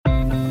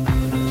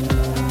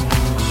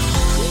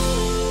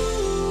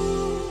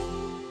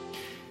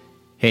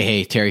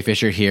Hey, Terry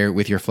Fisher here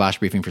with your flash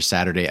briefing for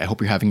Saturday. I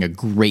hope you're having a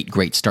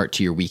great start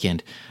to your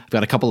weekend. I've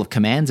got a couple of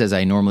commands as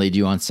I normally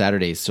do on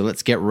Saturdays, so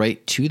let's get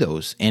right to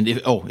those. And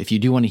if you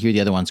do want to hear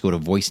the other ones, go to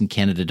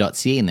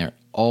voiceincanada.ca and they're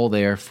all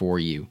there for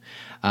you.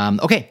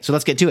 Okay, so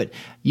let's get to it.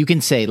 You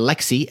can say,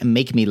 Lexi,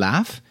 make me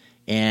laugh.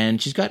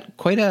 And she's got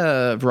quite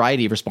a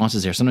variety of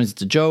responses there. Sometimes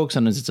it's a joke,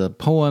 sometimes it's a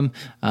poem.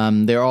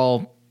 They're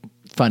all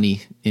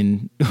funny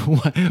in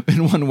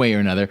one way or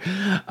another.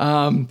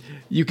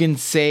 You can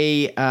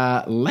say,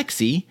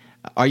 Lexi,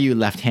 are you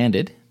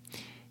left-handed?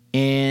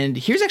 And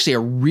here's actually a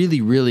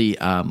really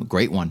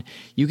great one.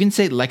 You can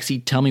say,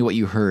 Lexi, tell me what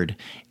you heard.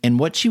 And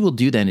what she will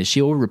do then is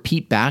she will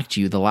repeat back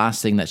to you the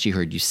last thing that she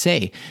heard you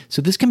say.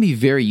 So this can be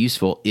very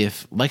useful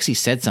if Lexi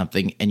said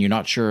something and you're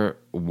not sure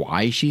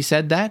why she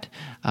said that.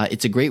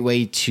 It's a great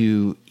way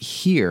to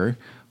hear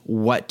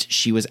what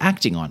she was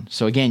acting on.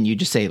 So again, you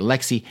just say,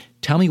 Lexi,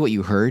 tell me what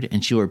you heard,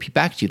 and she'll repeat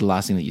back to you the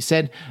last thing that you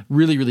said.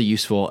 Really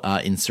useful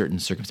in certain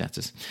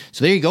circumstances.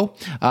 So there you go.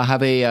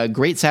 Have a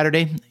great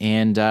Saturday,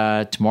 and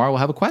tomorrow we'll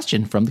have a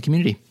question from the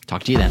community.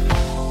 Talk to you then.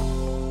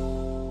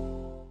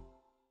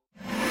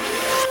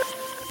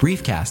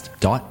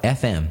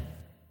 Briefcast.fm